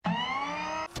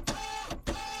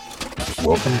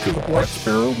Welcome to the Black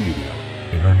Sparrow Media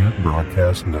Internet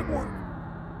Broadcast Network.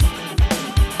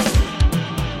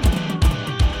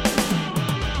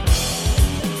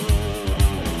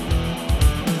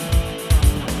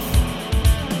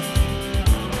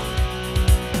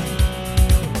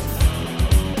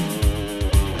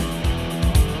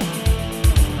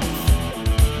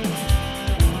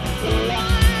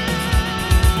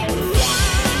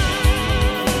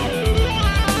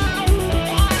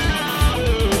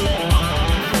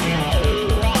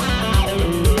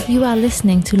 You are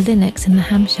listening to Linux in the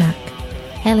Ham Shack.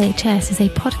 LHS is a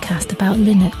podcast about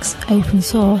Linux, open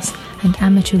source, and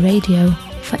amateur radio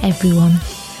for everyone.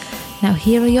 Now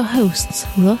here are your hosts,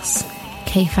 Russ,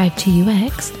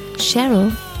 K52UX,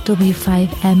 Cheryl,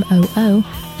 W5MOO,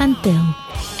 and Bill,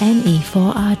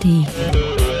 NE4RD.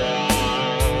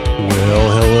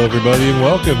 Well, hello everybody and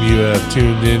welcome. You have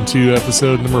tuned into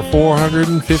episode number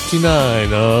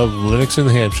 459 of Linux in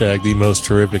the Ham Shack, the most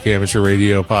terrific amateur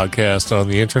radio podcast on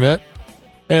the internet.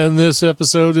 And this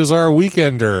episode is our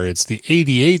Weekender. It's the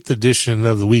 88th edition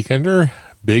of the Weekender,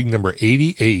 big number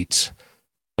 88.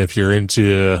 If you're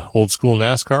into old school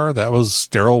NASCAR, that was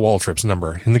Darrell Waltrip's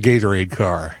number in the Gatorade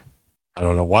car. I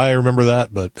don't know why I remember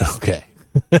that, but okay.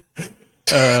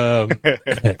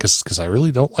 Because I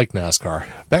really don't like NASCAR.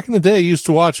 Back in the day, I used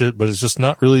to watch it, but it's just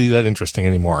not really that interesting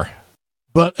anymore.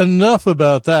 But enough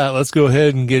about that. Let's go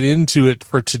ahead and get into it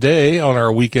for today on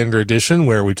our Weekender edition,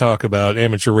 where we talk about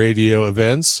amateur radio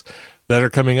events that are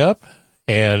coming up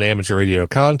and amateur radio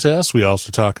contests. We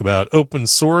also talk about open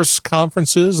source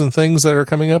conferences and things that are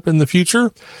coming up in the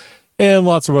future, and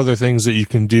lots of other things that you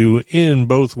can do in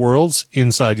both worlds,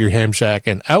 inside your ham shack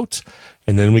and out.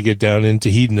 And then we get down into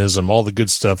hedonism, all the good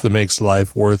stuff that makes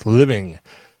life worth living.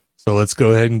 So let's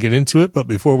go ahead and get into it. But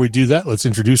before we do that, let's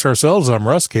introduce ourselves. I'm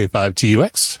Russ,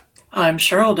 K5TUX. I'm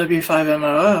Cheryl,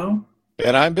 W5MOO.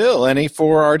 And I'm Bill,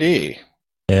 NE4RD.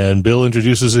 And Bill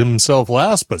introduces himself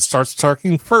last, but starts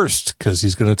talking first, because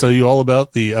he's going to tell you all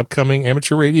about the upcoming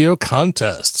amateur radio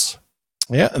contests.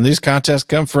 Yeah, and these contests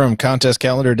come from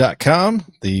contestcalendar.com,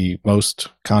 the most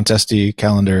contesty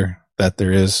calendar that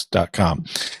there is.com.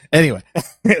 Anyway,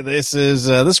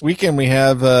 this weekend we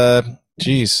have, I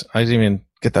didn't even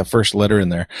get that first letter in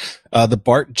there. The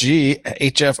Bart G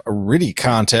HF RIDI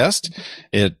contest.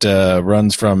 It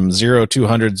runs from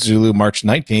 0200 Zulu March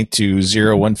 19th to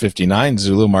 0159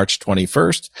 Zulu March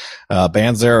 21st.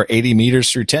 Bands there are 80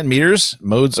 meters through 10 meters.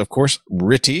 Modes, of course,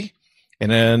 RITI. And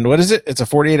then what is it? It's a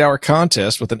 48-hour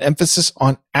contest with an emphasis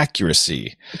on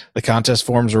accuracy. The contest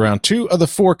forms around 2 of the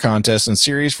 4 contests in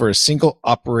series for a single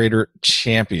operator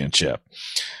championship.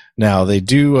 Now they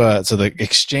do, so the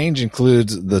exchange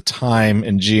includes the time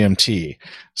in GMT.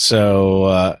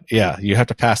 So, you have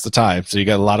to pass the time. So you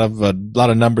got a lot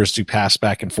of numbers to pass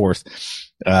back and forth,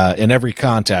 in every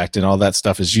contact, and all that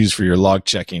stuff is used for your log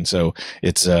checking. So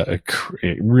it's, it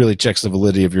really checks the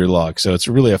validity of your log. So it's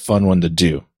really a fun one to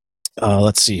do.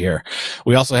 Let's see here.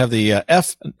 We also have the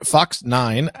Fox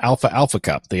 9 Alpha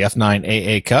Cup, the F9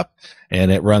 AA Cup,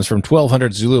 and it runs from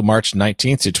 1200 Zulu March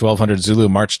 19th to 1200 Zulu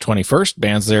March 21st.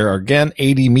 Bands there are again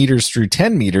 80 meters through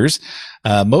 10 meters.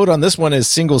 Mode on this one is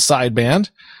single sideband.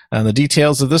 And the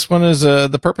details of this one is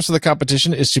the purpose of the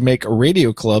competition is to make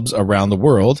radio clubs around the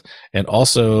world and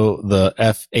also the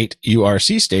F8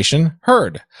 URC station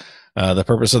heard. The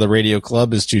purpose of the radio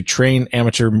club is to train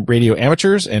amateur radio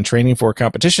amateurs, and training for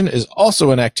competition is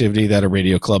also an activity that a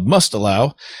radio club must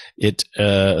allow.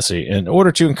 In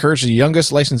order to encourage the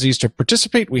youngest licensees to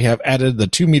participate, we have added the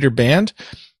 2-meter band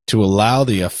to allow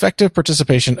the effective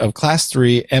participation of Class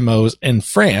 3 MOs in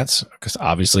France, because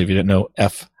obviously if you didn't know,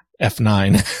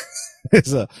 F9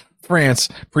 is a France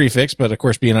prefix, but of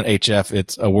course being on HF,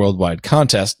 it's a worldwide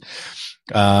contest.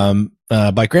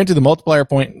 By granting the multiplier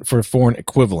point for foreign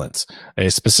equivalents.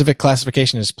 A specific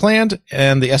classification is planned,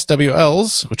 and the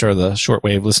SWLs, which are the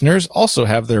shortwave listeners, also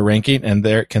have their ranking and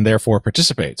can therefore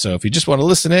participate. So if you just want to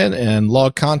listen in and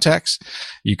log contacts,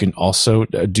 you can also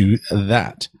do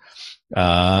that.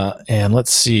 And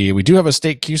let's see, we do have a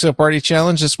state QSO party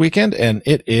challenge this weekend, and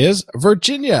it is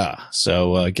Virginia.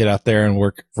 So get out there and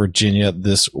work Virginia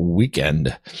this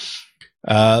weekend.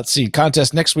 Let's see,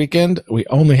 contest next weekend. We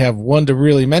only have one to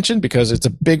really mention because it's a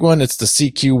big one. It's the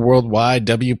CQ Worldwide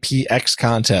WPX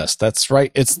contest. That's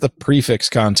right. It's the prefix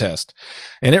contest.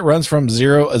 And it runs from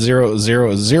 0000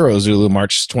 Zulu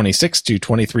March 26th to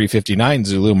 2359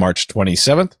 Zulu March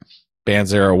 27th.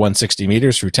 Bands there are 160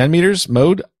 meters through 10 meters.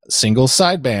 Mode, single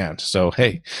sideband. So,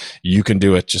 hey, you can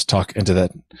do it. Just talk into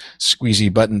that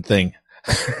squeezy button thing.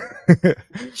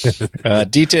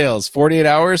 Details: 48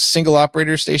 hours. Single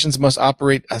operator stations must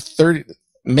operate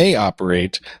may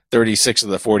operate 36 of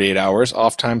the 48 hours.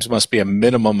 Off times must be a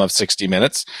minimum of 60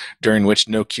 minutes, during which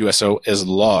no QSO is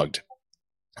logged.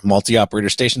 Multi-operator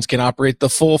stations can operate the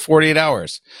full 48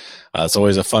 hours. It's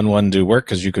always a fun one to work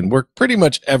because you can work pretty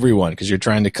much everyone because you're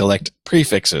trying to collect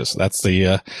prefixes. That's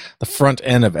the front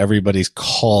end of everybody's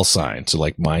call sign. So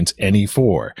like mine's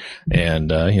NE4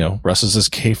 and, Russ's is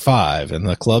K5 and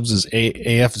the club's is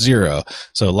AF0.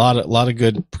 So a lot of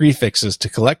good prefixes to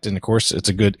collect. And of course, it's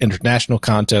a good international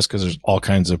contest because there's all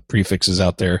kinds of prefixes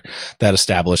out there that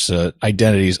establish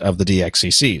identities of the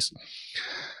DXCCs.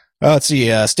 Let's see,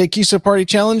 state QSO party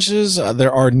challenges.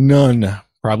 There are none,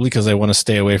 probably because I want to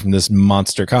stay away from this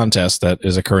monster contest that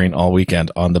is occurring all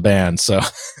weekend on the band. So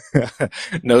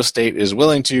no state is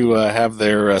willing to have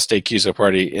their state QSO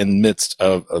party in midst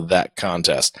of that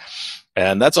contest.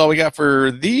 And that's all we got for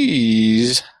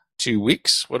these 2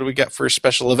 weeks. What do we got for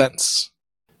special events?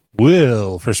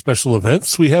 Well, for special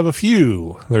events, we have a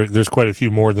few. There's quite a few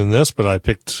more than this, but I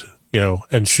picked,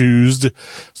 and choosed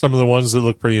some of the ones that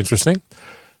look pretty interesting.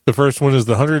 The first one is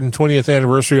the 120th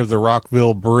anniversary of the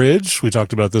Rockville Bridge. We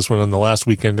talked about this one on the last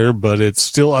Weekender, but it's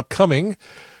still upcoming,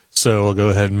 so I'll go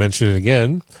ahead and mention it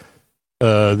again.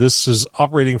 This is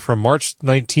operating from March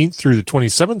 19th through the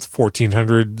 27th,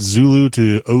 1400 Zulu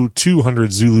to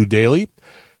 0200 Zulu daily.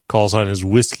 Call sign is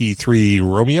Whiskey 3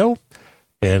 Romeo,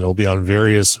 and it'll be on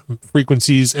various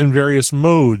frequencies and various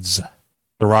modes.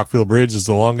 The Rockville Bridge is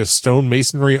the longest stone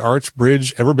masonry arch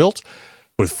bridge ever built,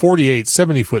 with 48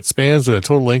 70-foot spans with a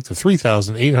total length of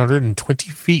 3,820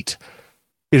 feet.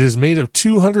 It is made of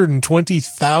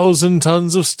 220,000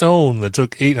 tons of stone that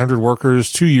took 800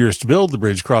 workers 2 years to build. The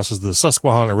bridge crosses the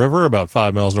Susquehanna River about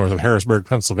 5 miles north of Harrisburg,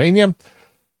 Pennsylvania.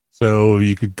 So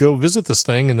you could go visit this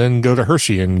thing and then go to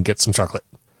Hershey and get some chocolate.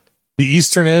 The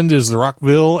eastern end is the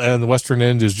Rockville, and the western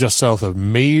end is just south of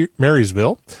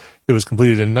Marysville. It was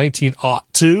completed in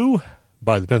 1902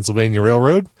 by the Pennsylvania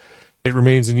Railroad. It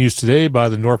remains in use today by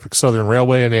the Norfolk Southern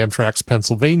Railway and Amtrak's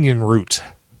Pennsylvanian route.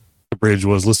 The bridge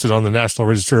was listed on the National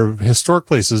Register of Historic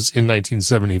Places in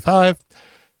 1975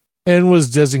 and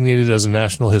was designated as a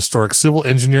National Historic Civil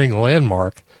Engineering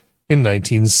Landmark in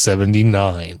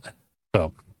 1979.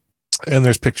 So, and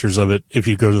there's pictures of it if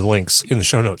you go to the links in the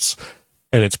show notes,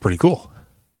 and it's pretty cool.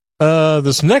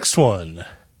 This next one,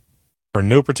 for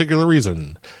no particular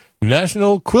reason,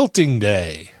 National Quilting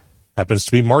Day, happens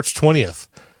to be March 20th.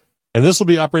 And this will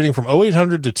be operating from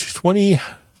 0800 to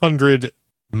 2000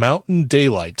 Mountain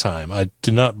Daylight Time. I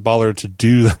did not bother to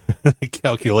do the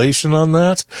calculation on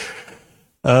that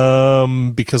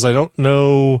because I don't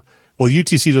know. Well,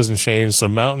 UTC doesn't change, so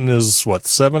Mountain is,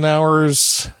 7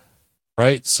 hours,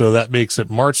 right? So that makes it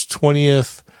March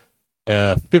 20th,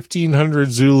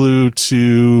 1500 Zulu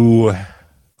to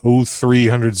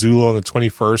 0300 Zulu on the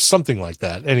 21st, something like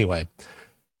that. Anyway.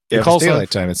 Yeah, if it's daylight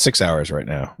time, it's 6 hours right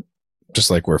now. Just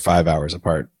like we're 5 hours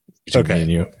apart between me and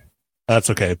you. That's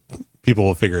okay. People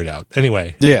will figure it out.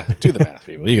 Anyway. Yeah, do the math,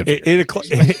 people. You can 8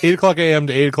 o'clock a.m.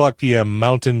 to 8 o'clock p.m.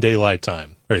 Mountain Daylight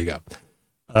Time. There you go.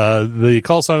 The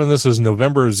call sign on this is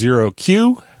November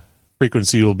 0Q.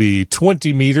 Frequency will be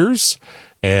 20 meters.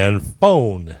 And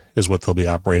phone is what they'll be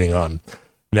operating on.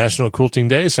 National Quilting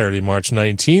Day, Saturday, March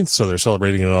 19th. So they're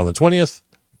celebrating it on the 20th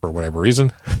for whatever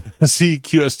reason. See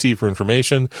QST for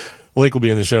information. Link will be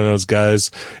in the show notes,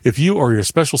 guys. If you or your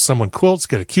special someone quilts,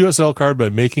 get a QSL card by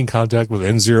making contact with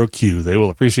N0Q. They will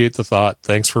appreciate the thought.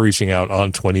 Thanks for reaching out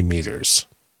on 20 meters.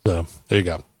 So there you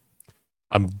go.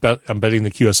 I'm betting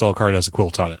the QSL card has a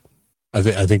quilt on it. I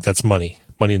think that's money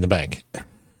in the bank.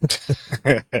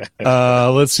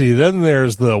 Let's see. Then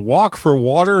there's the Walk for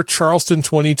Water Charleston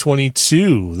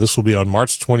 2022. This will be on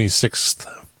March 26th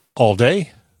all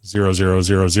day, 0000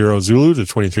 Zulu to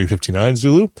 2359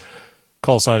 Zulu.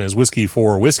 Call sign is Whiskey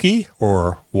 4 Whiskey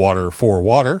or Water 4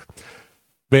 Water.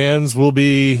 Bands will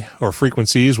be, or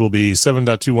frequencies will be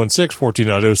 7.216,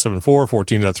 14.074,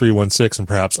 14.316, and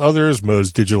perhaps others,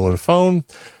 modes digital and phone.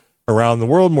 Around the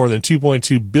world, more than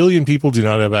 2.2 billion people do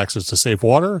not have access to safe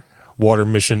water. Water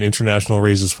Mission International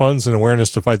raises funds and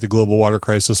awareness to fight the global water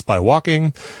crisis by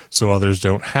walking, so others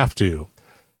don't have to.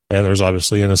 And there's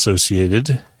obviously an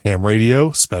associated ham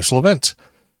radio special event.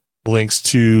 Links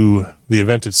to the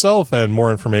event itself and more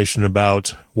information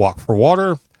about Walk for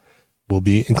Water will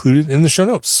be included in the show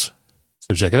notes.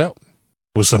 So check it out.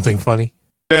 Was something funny?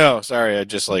 No, sorry. I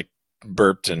just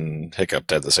burped and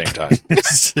hiccuped at the same time.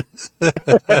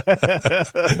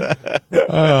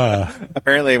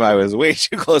 Apparently I was way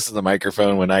too close to the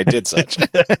microphone when I did such.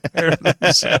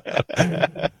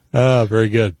 Very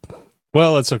good.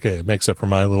 Well, it's okay. It makes up for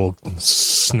my little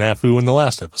snafu in the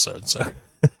last episode. So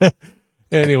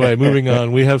Anyway, moving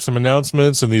on. We have some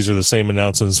announcements, and these are the same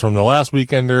announcements from the last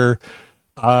weekender.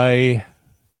 I,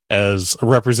 as a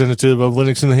representative of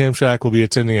Linux in the Ham Shack, will be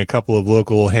attending a couple of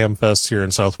local ham fests here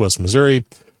in Southwest Missouri.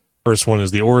 First one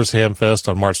is the Orr's Ham Fest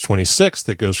on March 26th.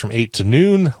 It goes from 8 to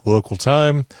noon local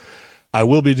time. I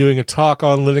will be doing a talk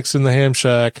on Linux in the Ham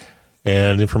Shack,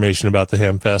 and information about the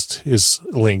Ham Fest is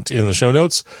linked in the show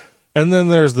notes. And then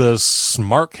there's the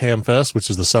SMARC Ham Fest, which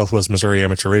is the Southwest Missouri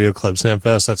Amateur Radio Club's Ham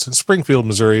Fest. That's in Springfield,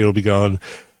 Missouri. It'll be on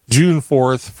June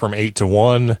 4th from 8 to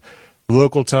 1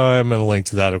 local time. And a link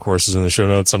to that, of course, is in the show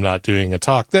notes. I'm not doing a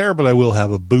talk there, but I will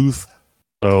have a booth.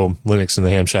 So Linux in the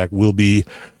Ham Shack will be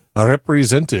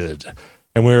represented.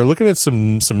 And we're looking at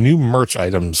some new merch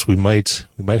items. We might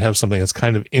have something that's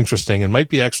kind of interesting and might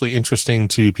be actually interesting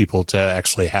to people to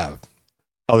actually have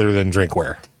other than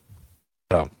drinkware.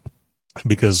 So,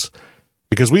 because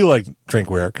we like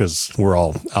drinkware because we're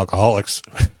all alcoholics.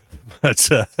 But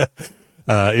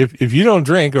if you don't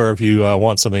drink, or if you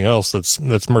want something else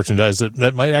that's merchandise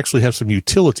that might actually have some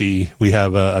utility, we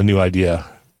have a new idea,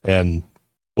 and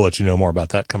we'll let you know more about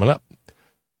that coming up.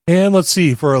 And let's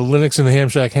see, for a Linux in the Ham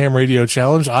Shack Ham Radio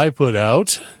Challenge, I put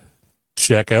out,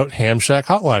 check out Ham Shack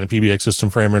Hotline, a PBX system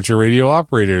for amateur radio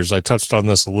operators. I touched on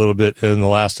this a little bit in the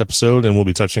last episode, and we'll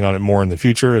be touching on it more in the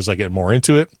future as I get more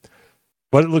into it.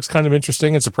 But it looks kind of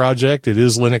interesting. It's a project. It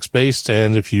is Linux-based,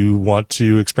 and if you want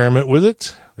to experiment with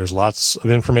it, there's lots of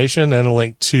information, and a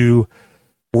link to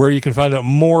where you can find out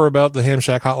more about the Ham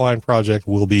Shack Hotline project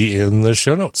will be in the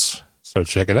show notes. So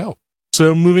check it out.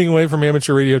 So moving away from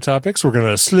amateur radio topics, we're going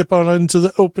to slip on into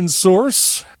the open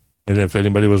source. And if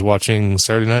anybody was watching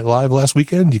Saturday Night Live last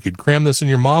weekend, you could cram this in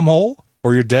your mom hole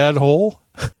or your dad hole.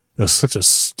 It was such a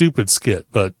stupid skit,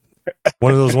 but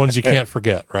one of those ones you can't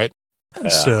forget, right? Yeah.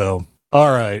 So,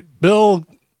 all right, Bill,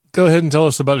 go ahead and tell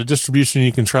us about a distribution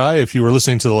you can try. If you were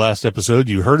listening to the last episode,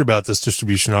 you heard about this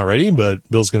distribution already, but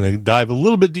Bill's going to dive a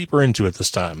little bit deeper into it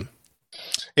this time.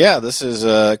 Yeah, this is,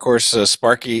 of course,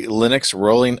 Sparky Linux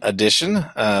Rolling Edition.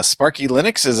 Sparky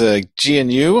Linux is a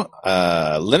GNU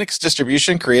Linux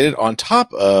distribution created on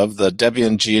top of the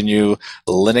Debian GNU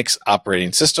Linux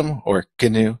operating system, or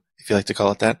GNU, if you like to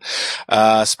call it that.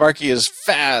 Sparky is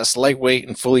fast, lightweight,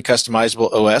 and fully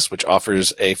customizable OS, which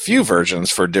offers a few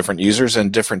versions for different users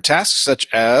and different tasks, such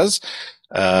as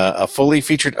a fully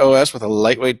featured OS with a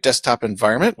lightweight desktop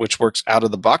environment, which works out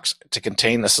of the box to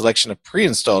contain a selection of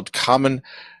pre-installed common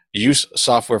use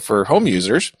software for home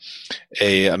users,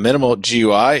 a minimal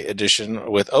GUI edition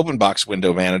with OpenBox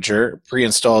window manager,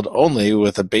 pre-installed only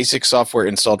with a basic software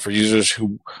installed for users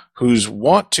whose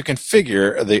want to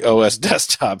configure the OS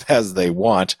desktop as they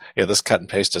want. Yeah, this cut and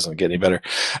paste doesn't get any better.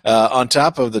 On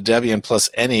top of the Debian plus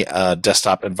any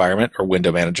desktop environment or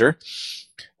window manager.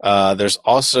 There's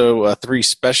also 3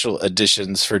 special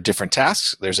editions for different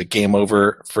tasks. There's a game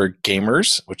over for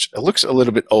gamers, which looks a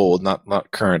little bit old, not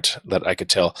current that I could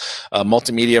tell.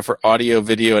 Multimedia for audio,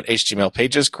 video, and HTML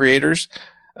pages creators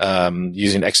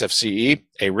using XFCE.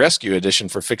 A rescue edition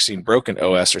for fixing broken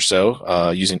OS or so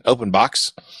using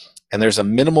OpenBox. And there's a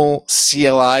minimal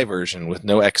CLI version with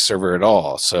no X server at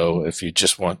all. So if you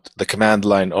just want the command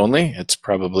line only, it's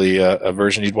probably a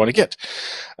version you'd want to get.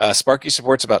 Sparky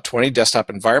supports about 20 desktop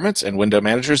environments and window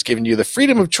managers, giving you the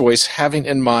freedom of choice, having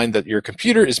in mind that your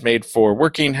computer is made for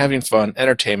working, having fun,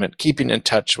 entertainment, keeping in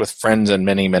touch with friends, and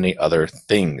many, many other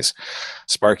things.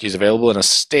 Sparky is available in a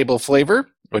stable flavor,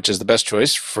 which is the best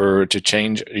choice to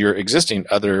change your existing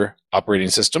other operating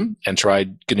system and try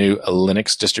GNU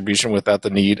Linux distribution without the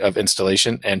need of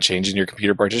installation and changing your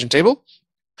computer partition table.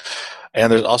 And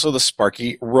there's also the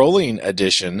Sparky Rolling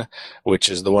Edition, which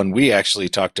is the one we actually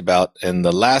talked about in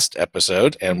the last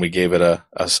episode, and we gave it a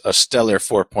stellar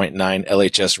 4.9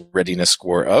 LHS readiness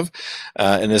score of,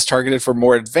 and is targeted for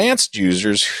more advanced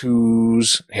users who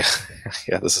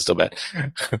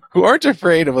aren't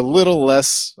afraid of a little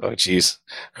less,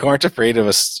 who aren't afraid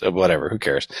of whatever, who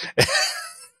cares?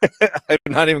 I'm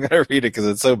not even going to read it because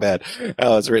it's so bad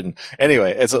how it's written.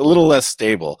 Anyway, it's a little less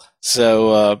stable.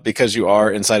 So because you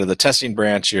are inside of the testing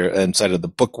branch, you're inside of the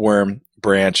bookworm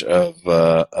branch of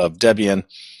Debian,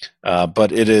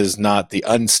 but it is not the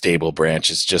unstable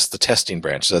branch. It's just the testing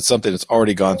branch. So that's something that's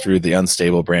already gone through the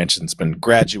unstable branch and it's been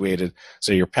graduated.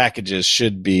 So your packages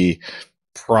should be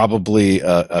probably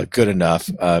good enough,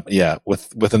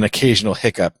 with an occasional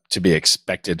hiccup to be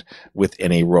expected with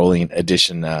any rolling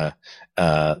edition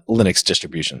Linux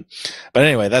distribution. But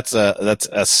anyway, that's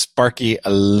a Sparky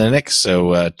Linux.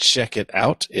 So check it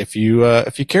out if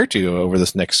you care to over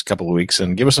this next couple of weeks,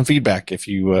 and give us some feedback if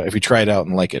you try it out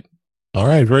and like it. All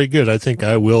right, very good. I think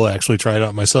I will actually try it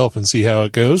out myself and see how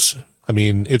it goes. I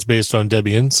mean, it's based on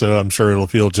Debian, so I'm sure it'll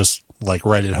feel just like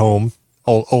right at home.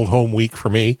 old home week for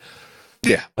me.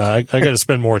 Yeah. I got to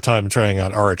spend more time trying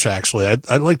out Arch. Actually,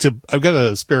 I'd like to. I've got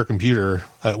a spare computer.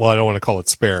 Well, I don't want to call it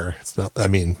spare. It's not. I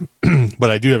mean, but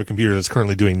I do have a computer that's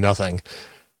currently doing nothing,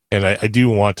 and I do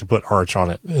want to put Arch on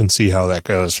it and see how that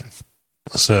goes.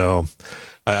 So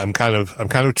I'm kind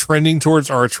of trending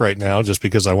towards Arch right now, just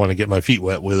because I want to get my feet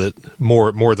wet with it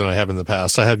more than I have in the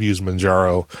past. I have used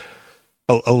Manjaro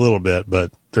a little bit,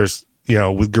 but there's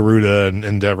with Garuda and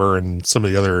Endeavor and some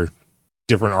of the other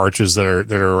different arches that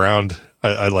are around.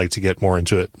 I'd like to get more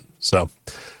into it. So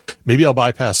maybe I'll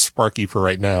bypass Sparky for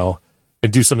right now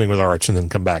and do something with Arch and then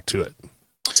come back to it.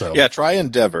 So yeah, try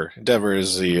Endeavor. Endeavor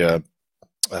is the,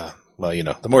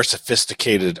 the more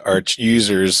sophisticated Arch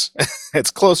users. It's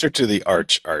closer to the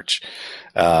Arch.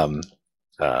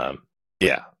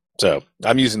 Yeah. So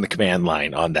I'm using the command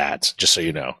line on that, just so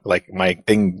you know. Like my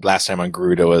thing last time on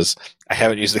Garuda was I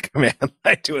haven't used the command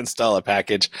line to install a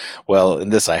package. Well, in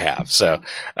this I have. So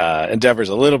Endeavor's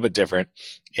a little bit different,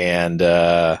 and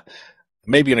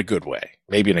maybe in a good way.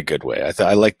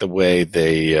 I like the way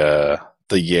the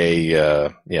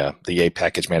Yay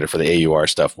package manager for the AUR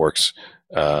stuff works.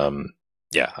 I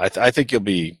think you'll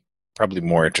be probably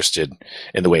more interested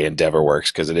in the way Endeavor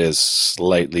works, because it is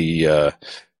slightly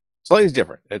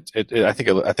different. I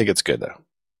think it's good though.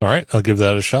 All right, I'll give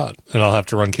that a shot, and I'll have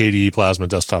to run KDE Plasma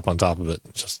Desktop on top of it,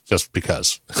 just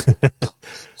because.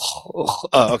 Oh,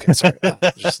 okay, sorry.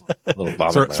 Just a little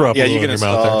vomit. Yeah, you can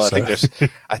install. There, so.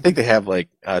 I think they have like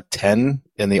 10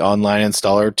 in the online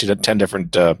installer, 10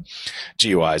 different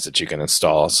GUIs that you can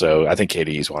install. So I think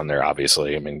KDE's one there.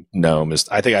 Obviously, I mean GNOME is.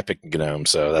 I think I picked GNOME,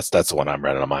 so that's the one I'm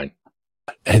running on mine.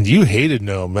 And you hated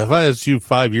GNOME. If I asked you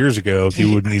 5 years ago if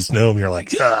you wouldn't use GNOME, you're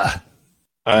like, ah.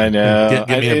 I know.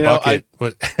 Give me a bucket.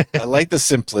 I like the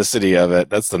simplicity of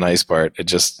it. That's the nice part. It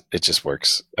just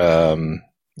works.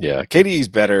 KDE's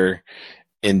better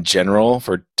in general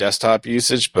for desktop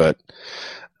usage, but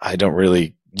I don't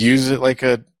really use it like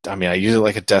I use it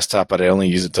like a desktop, but I only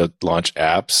use it to launch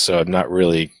apps. So I don't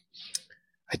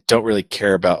really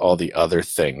care about all the other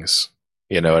things.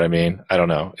 You know what I mean? I don't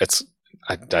know.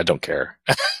 I don't care.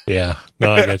 Yeah,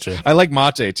 no, I get you. I like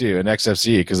Mate too and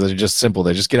XFCE because they're just simple.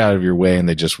 They just get out of your way and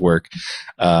they just work.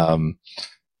 I'm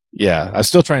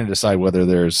still trying to decide whether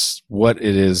there's what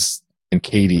it is in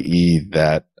KDE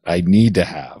that I need to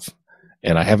have,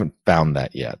 and I haven't found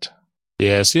that yet.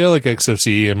 Yeah, see, I like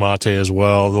XFCE and Mate as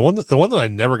well. The one that I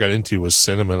never got into was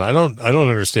Cinnamon. I don't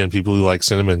understand people who like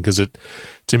Cinnamon, because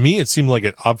to me it seemed like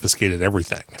it obfuscated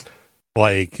everything.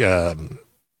 Like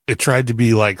it tried to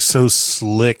be like so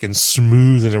slick and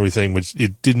smooth and everything, which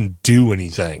it didn't do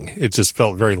anything. It just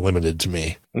felt very limited to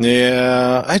me.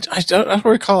 Yeah, I don't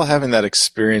recall having that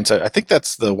experience. I think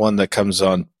that's the one that comes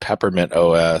on Peppermint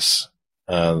OS.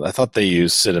 I thought they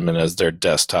used Cinnamon as their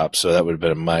desktop, so that would have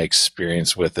been my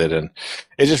experience with it. And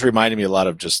it just reminded me a lot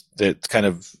of just the kind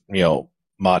of,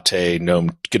 Mate,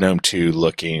 GNOME 2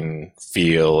 looking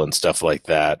feel and stuff like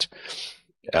that.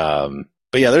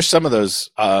 But yeah, there's some of those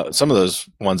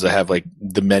ones that have like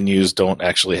the menus don't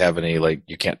actually have any, like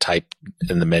you can't type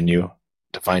in the menu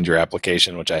to find your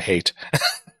application, which I hate.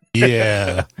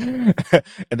 Yeah. And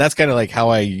that's kind of like how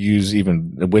I use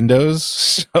even Windows.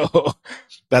 So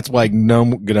that's why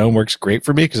GNOME works great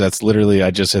for me, because that's literally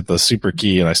I just hit the super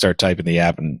key and I start typing the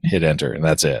app and hit enter, and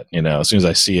that's it. As soon as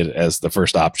I see it as the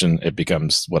first option, it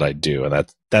becomes what I do, and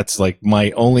that's like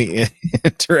my only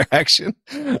interaction.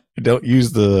 I don't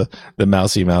use the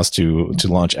mousy mouse to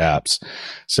launch apps.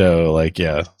 So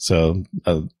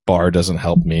a bar doesn't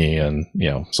help me, and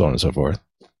so on and so forth.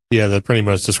 Yeah, that pretty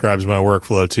much describes my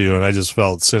workflow too, and I just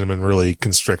felt Cinnamon really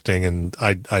constricting, and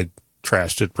I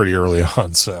trashed it pretty early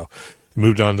on, so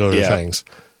moved on to other things.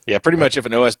 Yeah, pretty much if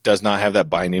an OS does not have that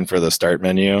binding for the start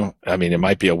menu, I mean, it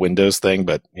might be a Windows thing,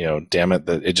 but, damn it,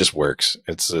 it just works.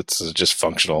 It's just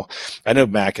functional. I know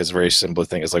Mac has a very simple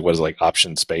thing. It's like, what is it, like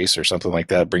Option Space or something like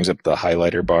that? It brings up the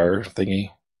highlighter bar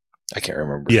thingy. I can't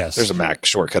remember. Yes. There's a Mac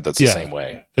shortcut that's the same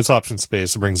way. It's Option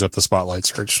Space. It brings up the Spotlight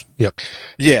search. Yep.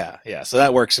 Yeah. So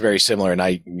that works very similar. And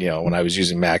I, when I was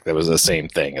using Mac, that was the same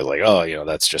thing. It's like,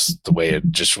 that's just the way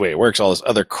it works. All this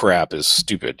other crap is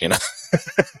stupid,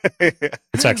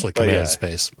 It's actually Command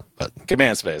Space. But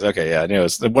Command Space. Okay. Yeah. I know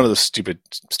it's one of the stupid,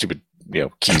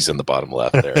 keys in the bottom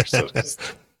left there. So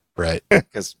right.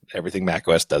 Because everything Mac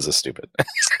OS does is stupid.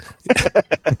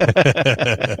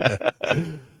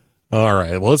 All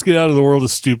right. Well, let's get out of the world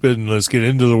of stupid and let's get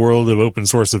into the world of open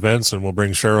source events. And we'll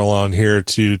bring Cheryl on here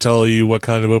to tell you what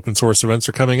kind of open source events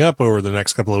are coming up over the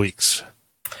next couple of weeks.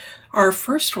 Our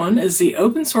first one is the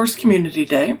Open Source Community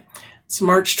Day. It's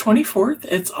March 24th.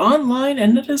 It's online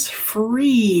and it is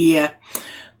free.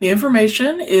 The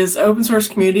information is Open Source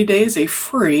Community Day is a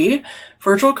free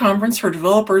virtual conference for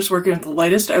developers working with the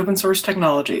latest open source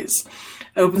technologies.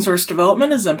 Open source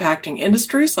development is impacting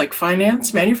industries like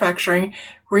finance, manufacturing,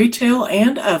 retail,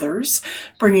 and others,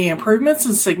 bringing improvements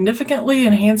and significantly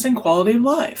enhancing quality of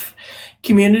life.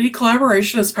 Community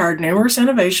collaboration has powered numerous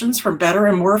innovations from better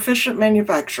and more efficient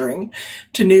manufacturing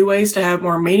to new ways to have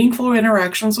more meaningful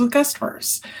interactions with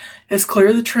customers. It's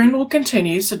clear the trend will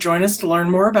continue, so join us to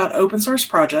learn more about open source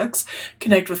projects,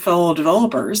 connect with fellow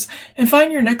developers, and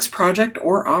find your next project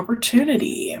or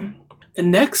opportunity. The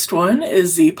next one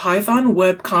is the Python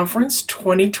Web Conference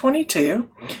 2022.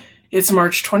 It's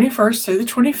March 21st through the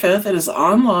 25th. It is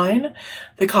online.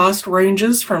 The cost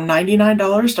ranges from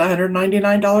 $99 to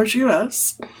 $199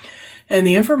 US. And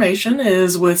the information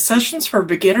is with sessions for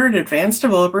beginner and advanced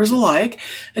developers alike.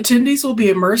 Attendees will be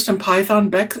immersed in Python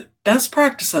best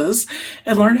practices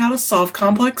and learn how to solve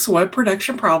complex web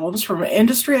production problems from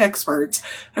industry experts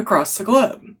across the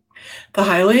globe. The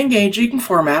highly engaging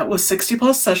format with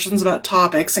 60-plus sessions about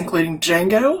topics including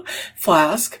Django,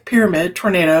 Flask, Pyramid,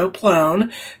 Tornado,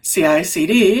 Plone,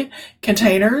 CI/CD,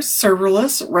 containers,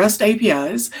 serverless, REST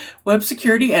APIs, web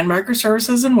security, and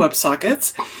microservices and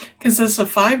WebSockets, consists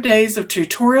of 5 days of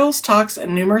tutorials, talks,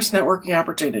 and numerous networking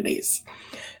opportunities.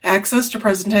 Access to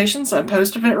presentations and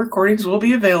post-event recordings will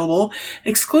be available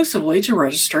exclusively to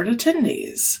registered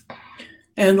attendees.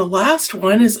 And the last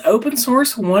one is Open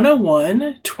Source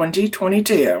 101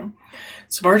 2022.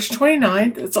 It's March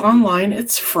 29th. It's online.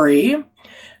 It's free.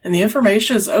 And the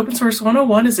information is Open Source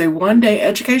 101 is a one-day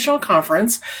educational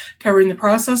conference covering the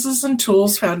processes and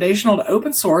tools foundational to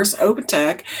open source, open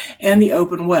tech, and the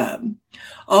open web.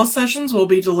 All sessions will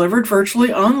be delivered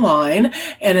virtually online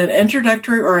at an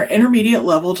introductory or intermediate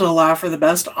level to allow for the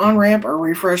best on-ramp or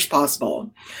refresh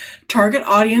possible. Target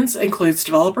audience includes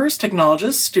developers,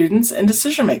 technologists, students, and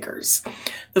decision makers.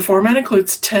 The format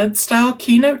includes TED-style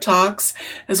keynote talks,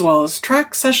 as well as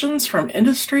track sessions from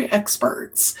industry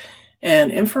experts.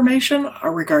 And information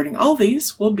regarding all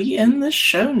these will be in the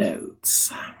show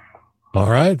notes. All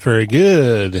right, very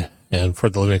good. And for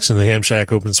the Linux and the Ham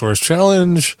Shack Open Source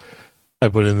Challenge, I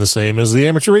put in the same as the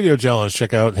Amateur Radio Challenge.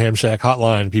 Check out Ham Shack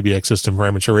Hotline, PBX system for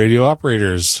amateur radio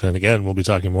operators. And again, we'll be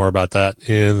talking more about that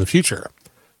in the future.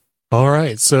 All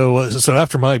right, so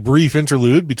after my brief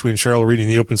interlude between Cheryl reading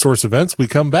the open source events, we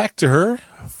come back to her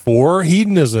for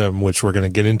hedonism, which we're going to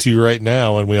get into right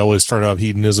now. And we always start off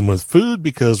hedonism with food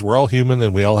because we're all human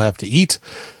and we all have to eat.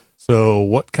 So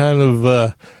what kind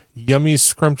of yummy,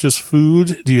 scrumptious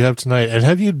food do you have tonight? And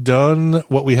have you done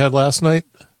what we had last night?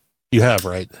 You have,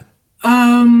 right?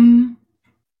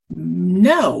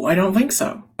 No, I don't think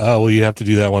so. Oh, well, you have to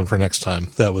do that one for next time.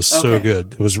 That was so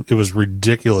good. It was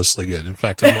ridiculously good. In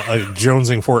fact, I'm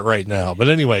jonesing for it right now. But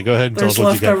anyway, go ahead and tell us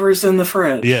what you got. There's leftovers in the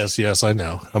fridge. Yes, I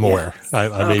know. I'm aware.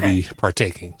 I may be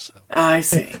partaking. So. I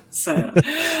see. So,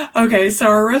 okay, so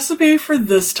our recipe for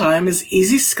this time is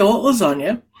easy skillet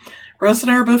lasagna. Russ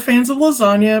and I are both fans of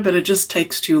lasagna, but it just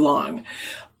takes too long.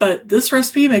 But this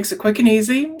recipe makes it quick and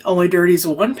easy, only dirties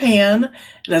one pan,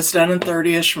 and it's done in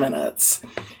 30-ish minutes.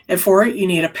 And for it, you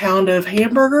need a pound of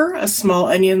hamburger, a small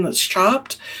onion that's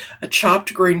chopped, a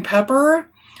chopped green pepper,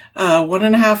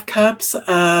 1.5 cups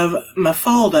of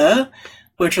mafalda,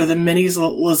 which are the mini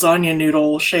lasagna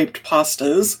noodle-shaped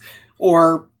pastas,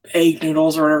 or egg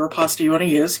noodles, or whatever pasta you want to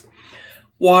use,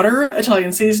 water,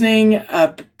 Italian seasoning,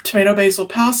 tomato basil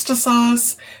pasta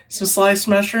sauce, some sliced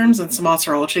mushrooms, and some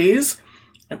mozzarella cheese.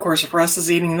 Of course, if Russ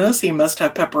is eating this, he must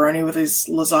have pepperoni with his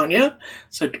lasagna,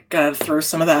 so gotta throw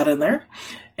some of that in there.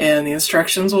 And the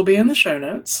instructions will be in the show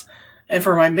notes. And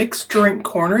for my mixed drink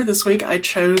corner this week, I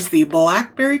chose the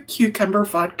Blackberry Cucumber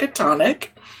Vodka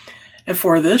Tonic. And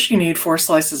for this, you need 4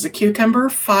 slices of cucumber,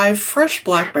 5 fresh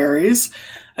blackberries,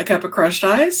 a cup of crushed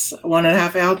ice,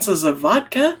 1.5 ounces of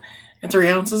vodka, and 3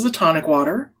 ounces of tonic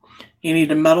water. You need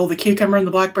to muddle the cucumber and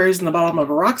the blackberries in the bottom of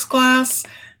a rocks glass.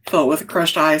 Fill it with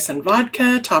crushed ice and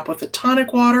vodka, top with the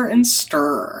tonic water, and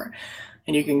stir.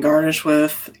 And you can garnish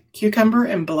with cucumber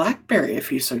and blackberry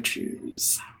if you so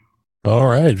choose. All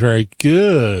right, very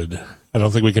good. I don't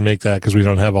think we can make that because we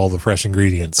don't have all the fresh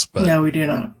ingredients. But no, we do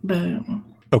not. But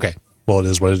okay, well, it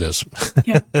is what it is.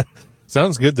 Yeah.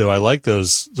 Sounds good, though. I like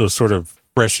those sort of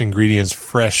fresh ingredients,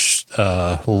 fresh,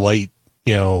 light,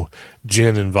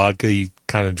 gin and vodka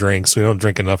kind of drinks. We don't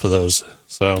drink enough of those.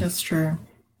 So that's true.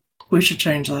 We should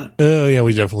change that. Oh, yeah,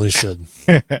 we definitely should.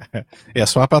 Yeah,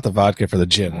 swap out the vodka for the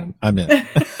gin. I'm in.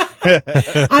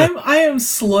 I am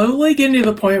slowly getting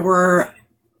to the point where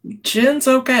gin's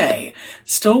okay.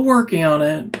 Still working on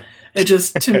it. It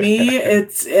just, to me,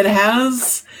 it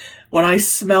has, when I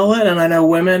smell it, and I know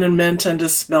women and men tend to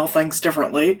smell things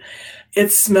differently,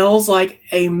 It smells like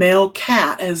a male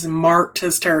cat has marked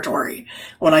his territory.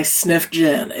 When I sniff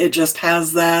gin, it just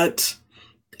has that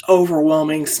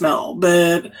overwhelming smell.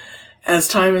 But as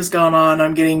time has gone on,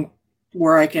 I'm getting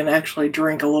where I can actually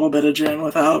drink a little bit of gin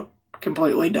without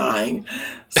completely dying.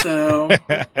 So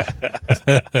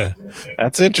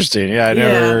that's interesting. Yeah, I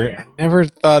never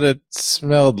thought it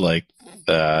smelled like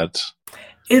that.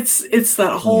 It's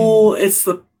that whole it's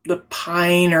the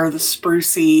pine or the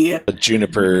sprucey, the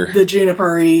juniper,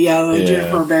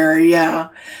 juniper berry, yeah.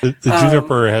 The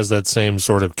juniper has that same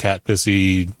sort of cat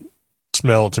pissy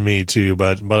smell to me too,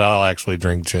 but I'll actually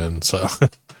drink gin. So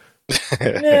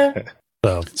yeah.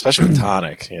 So especially with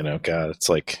tonic, God, it's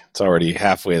like it's already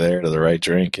halfway there to the right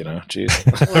drink,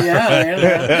 Jeez. Well,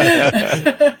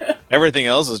 yeah. Everything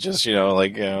else is just,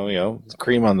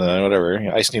 cream on the whatever,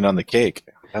 icing on the cake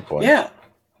at that point. Yeah.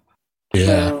 Yeah.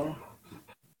 So,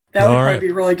 that would probably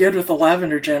be really good with the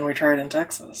lavender gin we tried in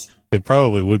Texas. It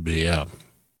probably would be, yeah.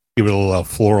 Give it a little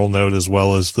floral note as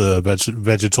well as the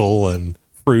vegetal and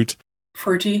fruit.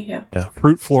 Fruity, yeah. Yeah,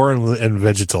 fruit, floral, and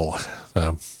vegetal.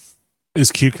 Is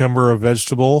cucumber a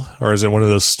vegetable, or is it one of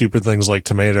those stupid things like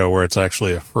tomato where it's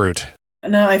actually a fruit?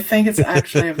 No, I think it's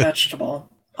actually a vegetable.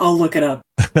 I'll look it up.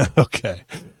 Okay.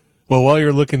 Well, while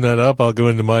you're looking that up, I'll go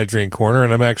into my drink corner,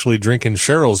 and I'm actually drinking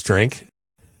Cheryl's drink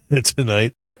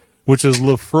tonight, which is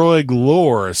Lefroy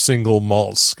Glore single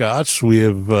malt Scotch. We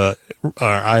have,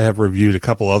 I have reviewed a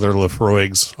couple other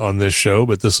Lefroy's on this show,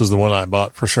 but this is the one I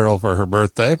bought for Cheryl for her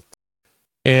birthday.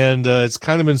 And it's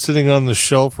kind of been sitting on the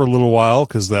shelf for a little while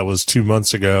because that was 2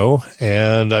 months ago.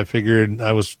 And I figured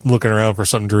I was looking around for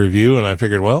something to review, and I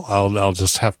figured, well, I'll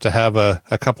just have to have a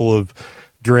couple of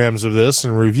drams of this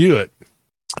and review it.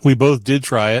 We both did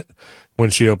try it when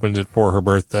she opened it for her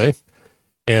birthday,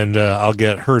 and I'll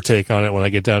get her take on it when I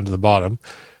get down to the bottom.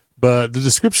 But the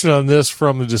description on this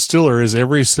from the distiller is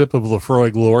every sip of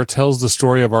Lefroy Glore tells the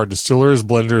story of our distillers,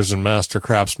 blenders, and master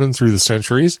craftsmen through the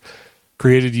centuries.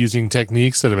 Created using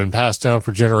techniques that have been passed down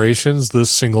for generations,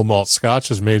 this single malt Scotch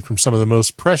is made from some of the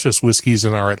most precious whiskeys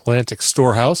in our Atlantic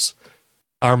storehouse.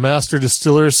 Our master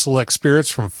distillers select spirits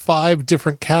from 5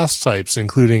 different cask types,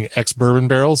 including ex-bourbon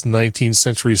barrels, 19th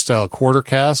century style quarter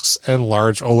casks, and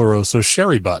large Oloroso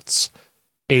sherry butts.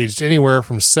 Aged anywhere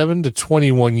from 7 to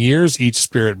 21 years, each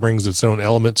spirit brings its own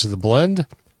element to the blend.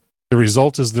 The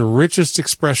result is the richest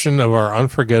expression of our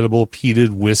unforgettable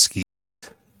peated whiskey.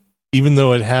 Even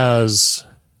though it has,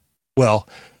 well,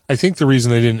 I think the reason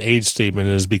they didn't age statement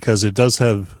is because it does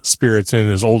have spirits in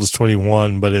as old as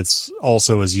 21, but it's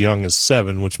also as young as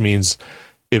 7, which means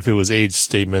if it was age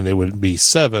statement, it would be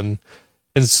 7.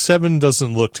 And 7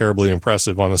 doesn't look terribly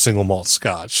impressive on a single malt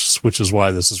Scotch, which is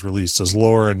why this is released as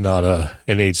lore and not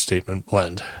an age statement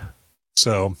blend.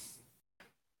 So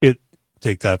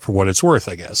take that for what it's worth,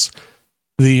 I guess.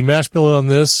 The mash bill on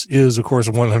this is, of course,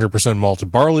 100%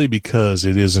 malted barley because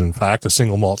it is, in fact, a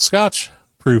single malt Scotch.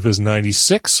 Proof is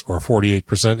 96 or 48%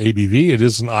 ABV. It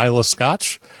is an Islay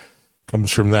Scotch.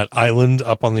 Comes from that island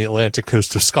up on the Atlantic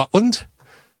coast of Scotland.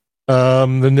 The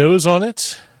nose on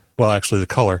it, well, actually the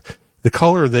color. The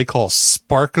color they call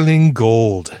sparkling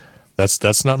gold.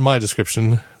 That's not my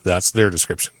description. That's their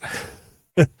description.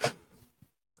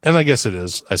 And I guess it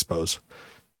is, I suppose.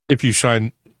 If you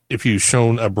shone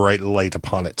a bright light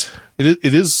upon it.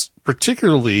 It is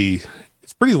particularly,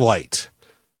 it's pretty light.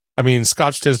 I mean,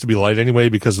 Scotch tends to be light anyway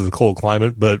because of the cold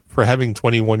climate, but for having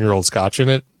 21-year-old Scotch in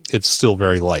it, it's still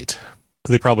very light.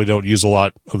 They probably don't use a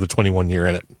lot of the 21-year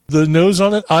in it. The nose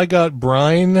on it, I got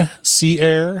brine, sea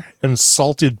air, and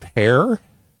salted pear,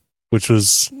 which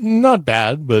was not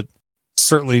bad, but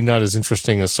certainly not as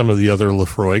interesting as some of the other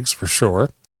Lefroy's for sure.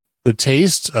 The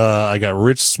taste, I got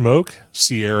rich smoke,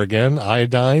 sea air again,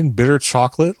 iodine, bitter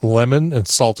chocolate, lemon, and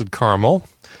salted caramel.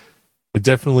 It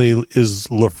definitely is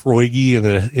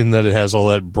Lefroy-y in that it has all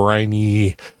that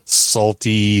briny,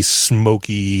 salty,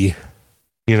 smoky,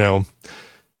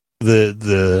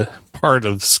 the part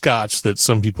of Scotch that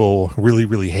some people really,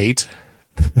 really hate,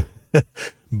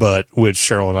 but which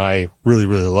Cheryl and I really,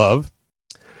 really love.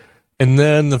 And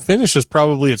then the finish is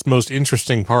probably its most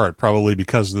interesting part, probably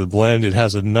because of the blend. It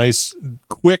has a nice,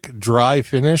 quick, dry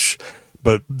finish,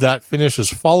 but that finish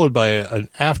is followed by an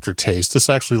aftertaste. This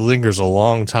actually lingers a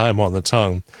long time on the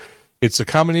tongue. It's a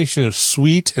combination of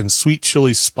sweet and sweet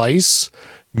chili spice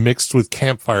mixed with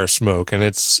campfire smoke, and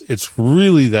it's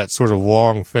really that sort of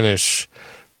long finish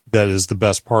that is the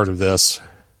best part of this.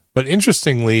 But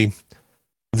interestingly,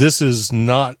 this is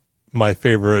not my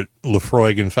favorite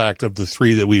Lefroy. In fact, of the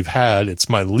 3 that we've had, it's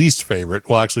my least favorite.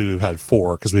 Well, actually, we've had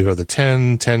 4 because we've had the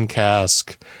 10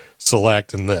 cask,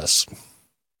 select, and this.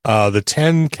 The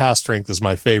 10 cask strength is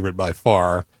my favorite by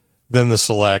far. then the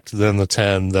Select, then the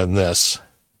 10, then this.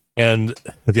 And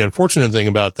the unfortunate thing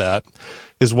about that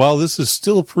is while this is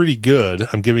still pretty good,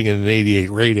 I'm giving it an 88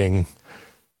 rating,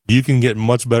 you can get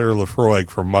much better Lefroy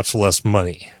for much less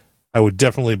money. I would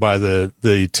definitely buy the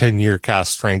 10-year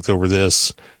cast strength over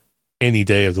this any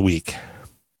day of the week,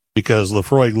 because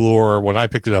Lefroy Glore, when I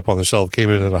picked it up on the shelf, came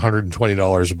in at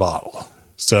 $120 a bottle.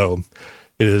 So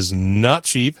it is not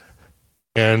cheap.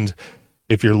 And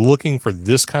if you're looking for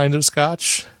this kind of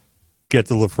scotch, get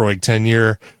the Lefroy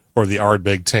 10-year or the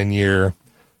Ardbeg 10-year.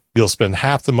 You'll spend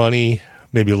half the money,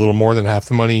 maybe a little more than half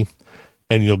the money,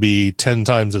 and you'll be 10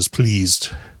 times as pleased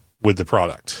with the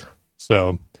product.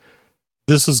 So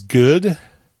this is good.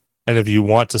 And if you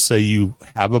want to say you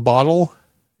have a bottle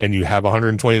and you have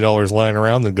 $120 lying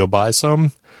around, then go buy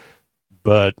some.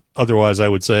 But otherwise, I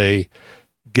would say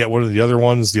get one of the other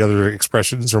ones. The other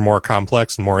expressions are more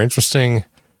complex and more interesting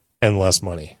and less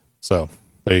money. So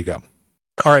there you go.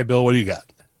 All right, Bill, what do you got?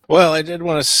 Well, I did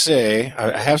want to say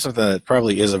I have something that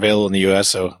probably is available in the U.S.,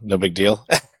 so no big deal.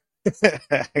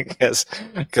 I guess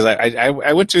because I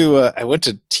went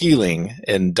to Teeling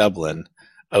in Dublin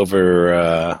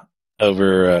over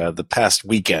the past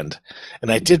weekend,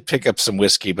 and I did pick up some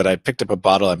whiskey, but I picked up a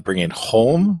bottle I'm bringing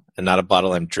home and not a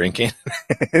bottle I'm drinking.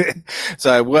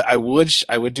 So I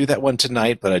would do that one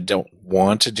tonight, but I don't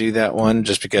want to do that one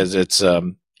just because it's I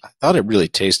thought it really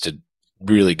tasted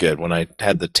really good when I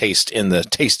had the taste in the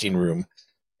tasting room.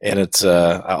 And it's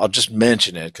I'll just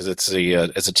mention it because it's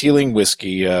a Teeling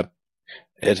whiskey.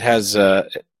 It has so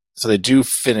they do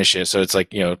finish it, so it's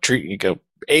like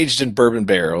aged in bourbon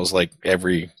barrels, like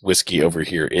every whiskey over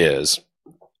here is,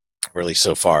 really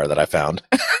so far that I found.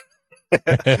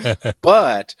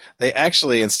 But they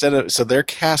actually their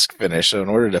cask finish. So in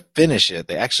order to finish it,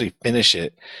 they actually finish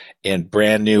it in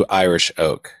brand new Irish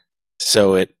oak.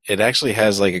 So it actually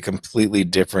has like a completely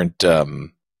different.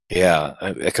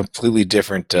 A completely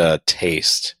different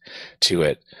taste to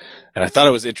it. And I thought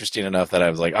it was interesting enough that I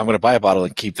was like, I'm going to buy a bottle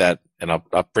and keep that, and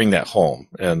I'll bring that home.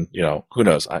 And, who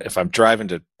knows? If I'm driving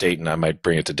to Dayton, I might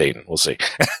bring it to Dayton. We'll see.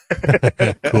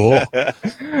 Cool.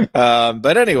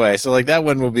 But anyway, so like that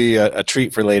one will be a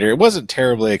treat for later. It wasn't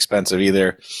terribly expensive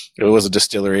either. It was a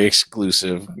distillery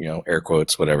exclusive, air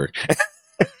quotes, whatever.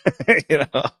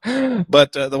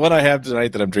 But the one I have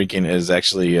tonight that I'm drinking is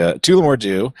actually Tullamore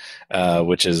Dew,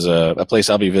 which is a place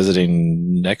I'll be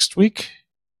visiting next week.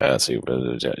 Let's see,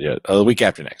 the week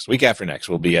after next. Week after next,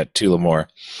 we'll be at Tullamore,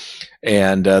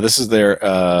 and this is their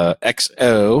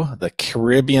XO, the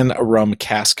Caribbean Rum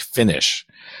Cask Finish.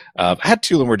 I had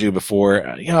Tullamore Dew before.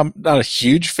 I'm not a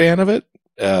huge fan of it.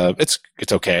 It's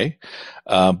okay.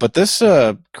 But this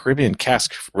Caribbean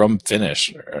rum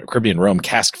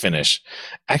cask finish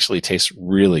actually tastes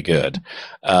really good.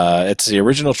 It's the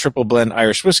original triple blend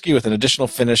Irish whiskey with an additional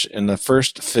finish in the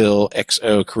first fill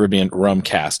XO Caribbean rum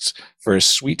casks for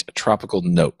sweet tropical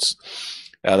notes.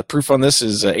 The proof on this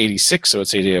is 86, so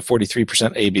it's a 43%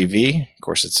 ABV. Of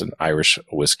course, it's an Irish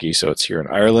whiskey, so it's here in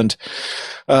Ireland.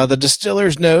 The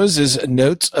distiller's nose is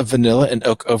notes of vanilla and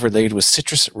oak overlaid with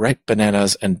citrus, ripe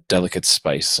bananas, and delicate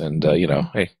spice. And,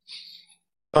 hey,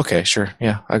 okay, sure.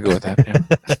 Yeah, I'll go with that.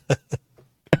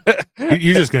 Yeah.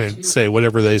 You're just going to say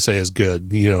whatever they say is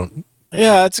good. You don't.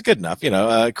 Yeah, it's good enough.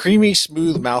 Creamy,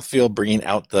 smooth mouthfeel bringing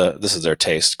out this is their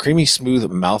taste. Creamy, smooth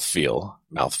mouthfeel.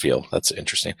 That's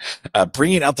interesting.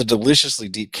 Bringing out the deliciously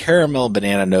deep caramel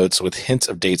banana notes with hints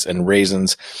of dates and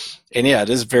raisins. And yeah, it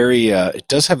is very, it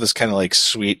does have this kind of like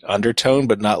sweet undertone,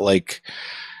 but not like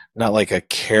a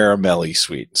caramelly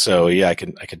sweet. So yeah, I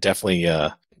could definitely,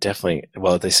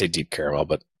 well, they say deep caramel,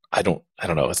 but I don't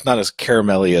know. It's not as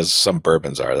caramelly as some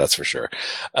bourbons are, that's for sure.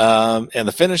 And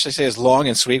the finish, they say, is long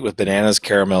and sweet with bananas,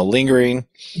 caramel lingering.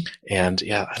 And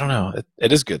yeah, I don't know.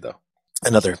 It is good though.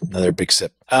 Another big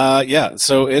sip.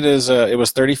 So it is, it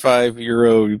was 35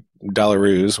 euro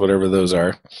dollaroos, whatever those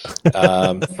are,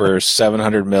 for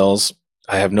 700 mils.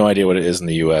 I have no idea what it is in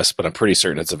the US, but I'm pretty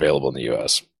certain it's available in the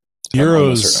US.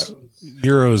 Euros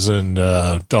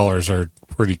and dollars are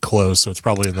pretty close. So it's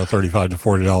probably in the $35 to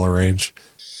 $40 range.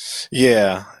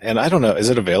 Yeah. And I don't know. Is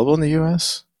it available in the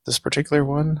US? This particular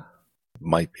one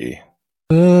might be.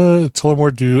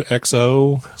 Tullamore Dew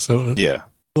XO. So yeah.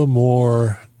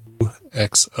 Tullamore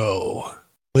XO.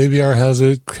 Laviar has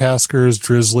it. Caskers,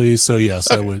 Drizzly. So yes,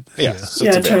 okay. I would. Yeah.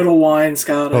 Total Wine's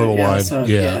got it. Total Wine. So,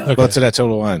 yeah. Okay. What's it at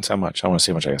Total Wines? How much? I want to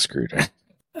see how much I got screwed.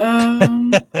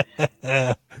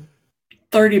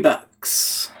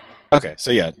 $30. Okay.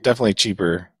 So yeah, definitely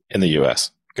cheaper in the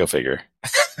US. Go figure.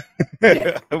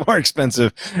 Yeah. More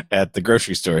expensive at the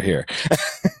grocery store here.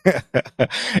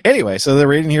 Anyway, so the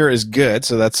rating here is good.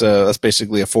 So that's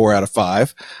basically a 4 out of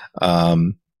 5.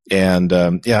 And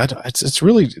it's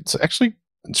really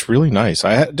nice.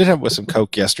 I did have with some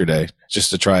Coke yesterday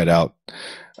just to try it out.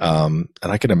 And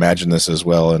I can imagine this as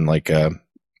well in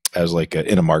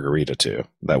in a margarita too.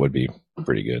 That would be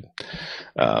pretty good.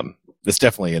 It's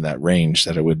definitely in that range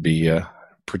that it would be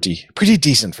pretty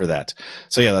decent for that.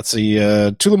 So yeah, that's the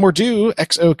Tullamore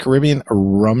XO Caribbean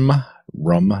rum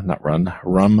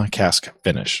cask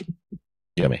finish.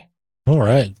 Yummy. All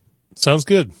right. Sounds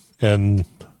good. And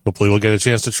hopefully we'll get a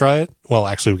chance to try it. Well,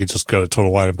 actually, we could just go to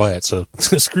Total Wine and buy it. So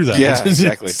screw that. Yeah,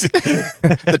 exactly.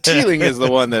 The Teeling is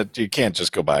the one that you can't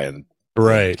just go buy and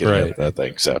right. that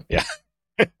thing. So yeah.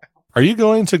 Are you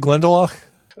going to Glendalough?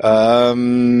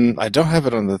 I don't have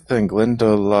it on the thing.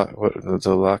 Glendalough.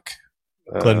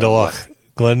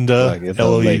 Glenda,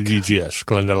 L-O-U-G-G-S.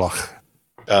 Glendalough.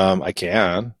 I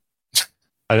can.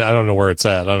 I don't know where it's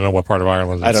at. I don't know what part of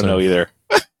Ireland it's I don't know either.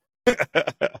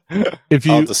 If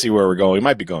you I'll have to see where we're going. We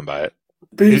might be going by it.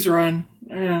 Booze run.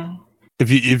 Yeah.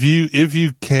 If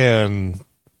you can,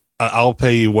 I'll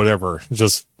pay you whatever.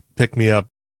 Just pick me up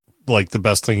like the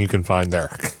best thing you can find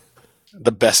there.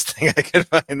 The best thing I can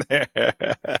find there.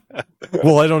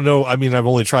 Well, I don't know. I mean, I've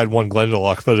only tried one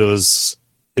Glendalough, but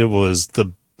it was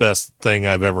the best thing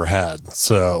I've ever had.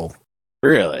 So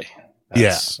really,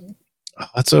 that's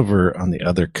over on the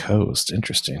other coast.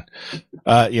 Interesting.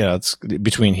 It's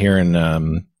between here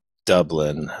and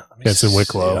Dublin. It's in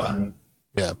Wicklow.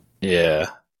 Yeah.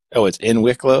 Oh, it's in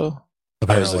Wicklow.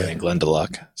 Apparently. I was looking at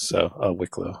Glendalough. So,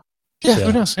 Wicklow. Yeah,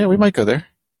 who knows? Yeah, we might go there.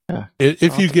 Yeah.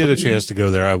 If you get a chance to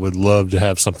go there, I would love to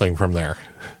have something from there.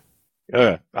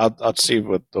 I'll see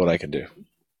what I can do.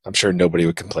 I'm sure nobody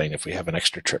would complain if we have an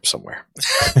extra trip somewhere.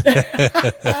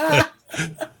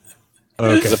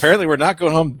 Okay. Because apparently we're not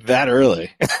going home that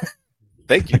early.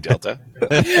 Thank you, Delta.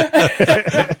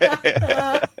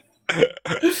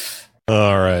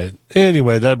 All right.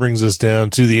 Anyway, that brings us down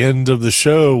to the end of the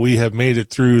show. We have made it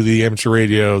through the amateur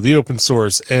radio, the open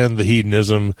source, and the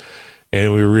hedonism.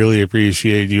 And we really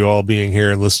appreciate you all being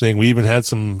here and listening. We even had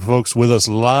some folks with us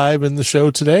live in the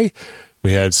show today.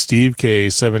 We had Steve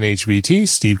K7HBT,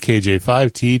 Steve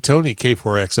KJ5T, Tony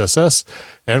K4XSS,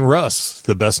 and Russ,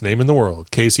 the best name in the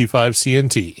world,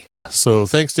 KC5CNT. So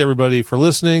thanks to everybody for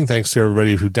listening. Thanks to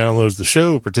everybody who downloads the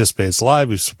show, participates live,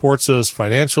 who supports us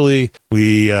financially.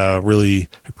 We really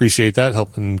appreciate that,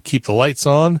 helping keep the lights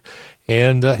on.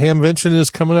 And Hamvention is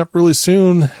coming up really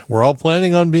soon. We're all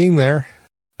planning on being there.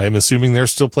 I'm assuming they're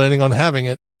still planning on having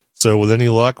it. So with any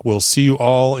luck, we'll see you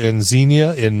all in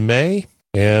Xenia in May.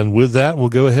 And with that, we'll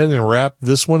go ahead and wrap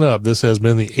this one up. This has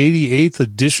been the 88th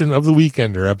edition of The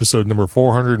Weekender, episode number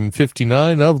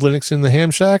 459 of Linux in the Ham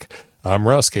Shack. I'm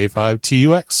Russ,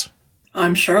 K5TUX.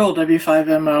 I'm Cheryl,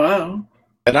 W5MOO.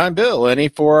 And I'm Bill,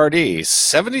 NE4RD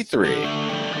 73.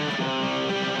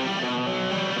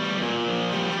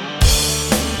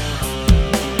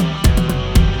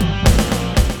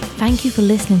 Thank you for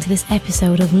listening to this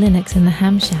episode of Linux in the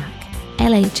Ham Shack.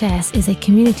 LHS is a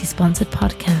community-sponsored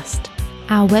podcast.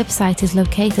 Our website is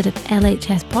located at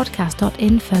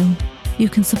lhspodcast.info. You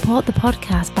can support the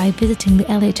podcast by visiting the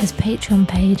LHS Patreon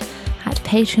page at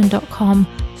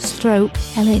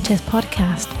patreon.com/LHS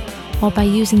podcast or by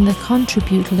using the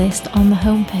contribute list on the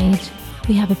homepage.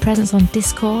 We have a presence on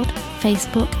Discord,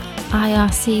 Facebook,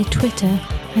 IRC, Twitter,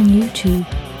 and YouTube.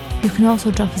 You can also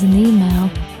drop us an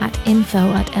email at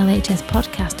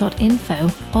info@lhspodcast.info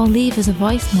or leave us a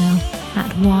voicemail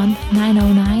at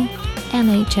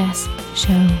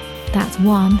 1-909-LHS-SHOW. That's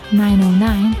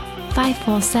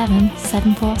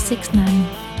 1-909-547-7469.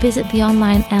 Visit the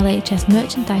online LHS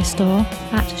merchandise store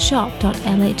at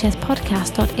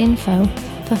shop.lhspodcast.info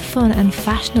for fun and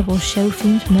fashionable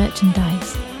show-themed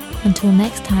merchandise. Until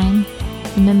next time,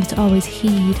 remember to always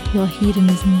heed your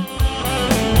hedonism.